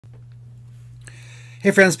Hey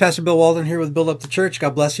friends, Pastor Bill Walden here with Build Up the Church.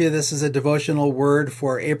 God bless you. This is a devotional word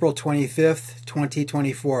for April 25th,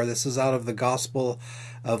 2024. This is out of the Gospel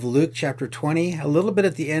of Luke chapter 20, a little bit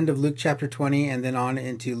at the end of Luke chapter 20, and then on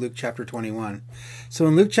into Luke chapter 21. So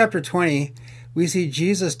in Luke chapter 20, we see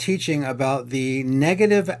Jesus teaching about the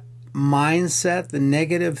negative mindset, the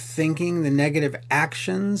negative thinking, the negative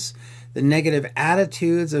actions, the negative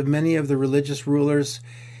attitudes of many of the religious rulers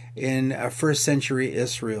in first century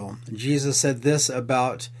Israel. Jesus said this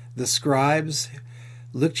about the scribes.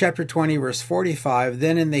 Luke chapter 20, verse 45,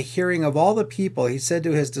 then in the hearing of all the people, he said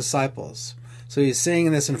to his disciples, so he's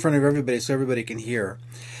saying this in front of everybody so everybody can hear,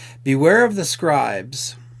 beware of the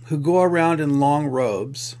scribes who go around in long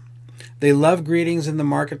robes. They love greetings in the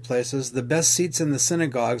marketplaces, the best seats in the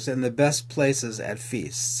synagogues, and the best places at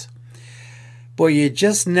feasts. Boy, you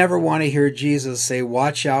just never want to hear Jesus say,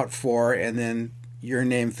 watch out for, and then your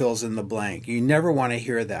name fills in the blank. You never want to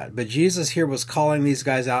hear that. But Jesus here was calling these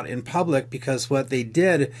guys out in public because what they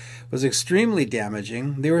did was extremely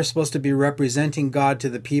damaging. They were supposed to be representing God to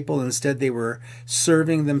the people. Instead, they were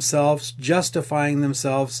serving themselves, justifying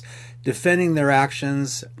themselves, defending their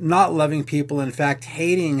actions, not loving people, in fact,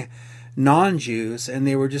 hating non-Jews. And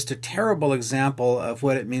they were just a terrible example of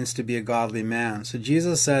what it means to be a godly man. So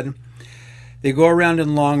Jesus said, they go around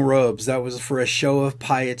in long robes. That was for a show of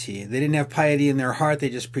piety. They didn't have piety in their heart. They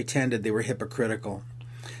just pretended. They were hypocritical.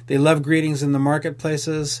 They love greetings in the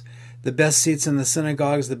marketplaces, the best seats in the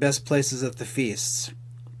synagogues, the best places at the feasts.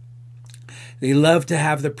 They love to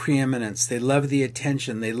have the preeminence. They love the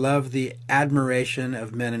attention. They love the admiration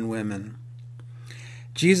of men and women.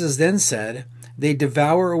 Jesus then said, they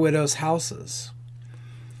devour widows' houses.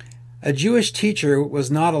 A Jewish teacher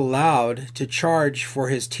was not allowed to charge for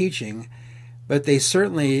his teaching, but they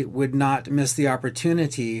certainly would not miss the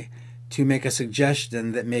opportunity to make a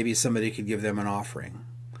suggestion that maybe somebody could give them an offering.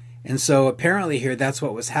 And so apparently here that's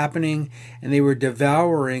what was happening, and they were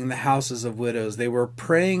devouring the houses of widows. They were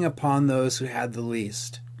preying upon those who had the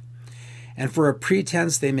least. And for a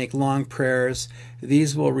pretense they make long prayers.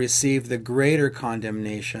 These will receive the greater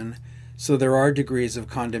condemnation. So there are degrees of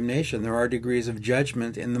condemnation. There are degrees of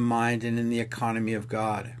judgment in the mind and in the economy of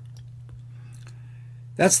God.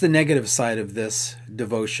 That's the negative side of this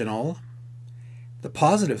devotional. The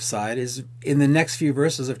positive side is in the next few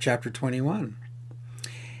verses of chapter 21.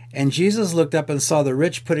 And Jesus looked up and saw the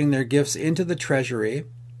rich putting their gifts into the treasury.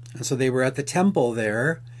 And so they were at the temple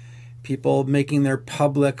there, people making their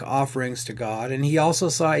public offerings to God. And he also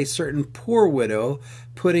saw a certain poor widow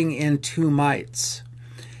putting in 2 mites.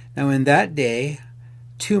 Now in that day,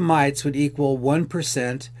 2 mites would equal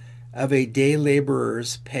 1% of a day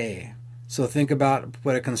laborer's pay. So think about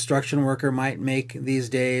what a construction worker might make these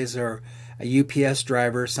days, or a UPS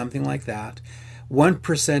driver, something like that.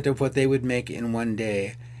 1% of what they would make in one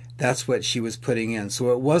day, that's what she was putting in.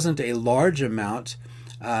 So it wasn't a large amount,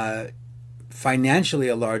 financially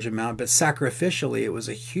a large amount, but sacrificially it was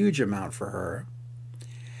a huge amount for her.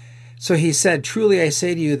 So he said, truly I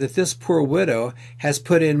say to you that this poor widow has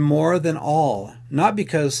put in more than all, not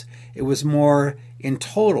because it was more in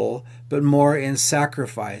total, but more in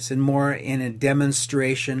sacrifice and more in a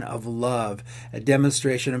demonstration of love, a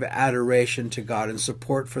demonstration of adoration to God and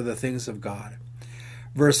support for the things of God.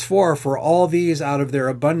 Verse 4, for all these out of their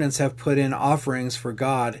abundance have put in offerings for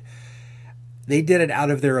God. They did it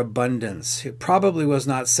out of their abundance. It probably was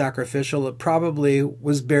not sacrificial. It probably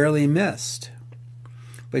was barely missed.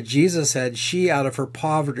 But Jesus said she out of her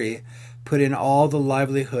poverty put in all the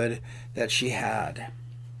livelihood that she had.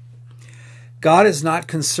 God is not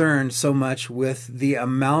concerned so much with the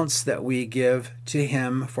amounts that we give to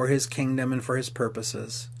him for his kingdom and for his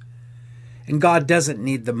purposes. And God doesn't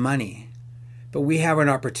need the money. But we have an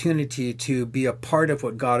opportunity to be a part of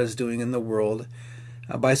what God is doing in the world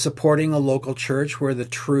by supporting a local church where the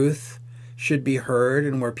truth should be heard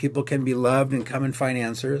and where people can be loved and come and find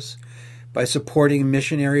answers, by supporting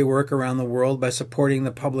missionary work around the world, by supporting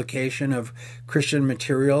the publication of Christian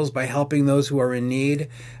materials, by helping those who are in need,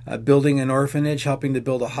 building an orphanage, helping to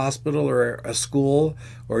build a hospital or a school,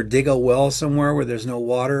 or dig a well somewhere where there's no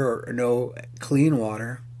water or no clean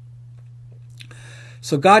water.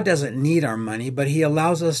 So God doesn't need our money, but he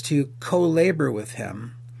allows us to co-labor with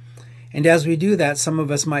him. And as we do that, some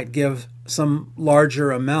of us might give some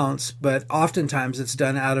larger amounts, but oftentimes it's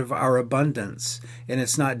done out of our abundance, and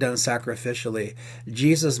it's not done sacrificially.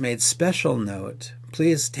 Jesus made special note,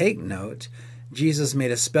 please take note, Jesus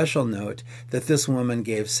made a special note that this woman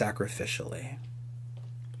gave sacrificially.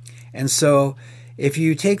 And so if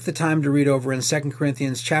you take the time to read over in 2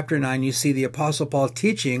 Corinthians chapter 9, you see the Apostle Paul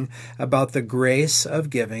teaching about the grace of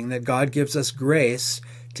giving, that God gives us grace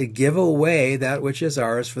to give away that which is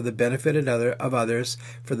ours for the benefit of others,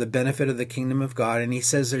 for the benefit of the kingdom of God. And he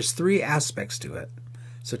says there's three aspects to it.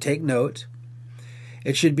 So take note.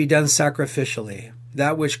 It should be done sacrificially.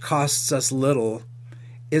 That which costs us little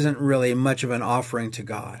isn't really much of an offering to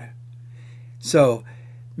God. So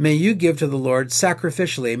may you give to the Lord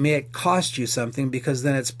sacrificially. May it cost you something, because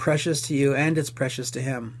then it's precious to you and it's precious to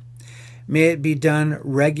him. May it be done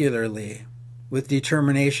regularly, with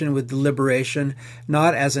determination, with deliberation,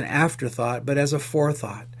 not as an afterthought, but as a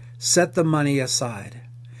forethought. Set the money aside.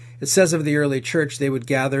 It says of the early church, they would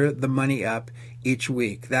gather the money up each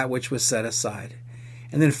week, that which was set aside.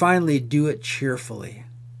 And then finally, do it cheerfully.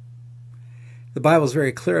 The Bible is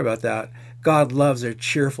very clear about that. God loves a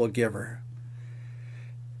cheerful giver.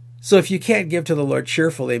 So if you can't give to the Lord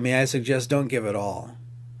cheerfully, may I suggest don't give at all.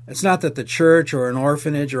 It's not that the church or an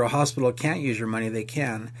orphanage or a hospital can't use your money, they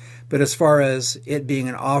can. But as far as it being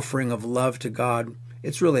an offering of love to God,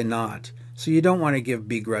 it's really not. So you don't want to give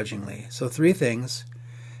begrudgingly. So three things: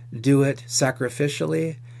 do it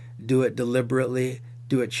sacrificially, do it deliberately,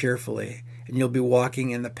 do it cheerfully. And you'll be walking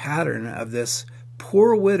in the pattern of this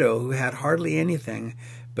poor widow who had hardly anything,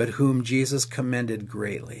 but whom Jesus commended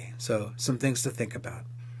greatly. So some things to think about.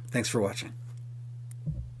 Thanks for watching.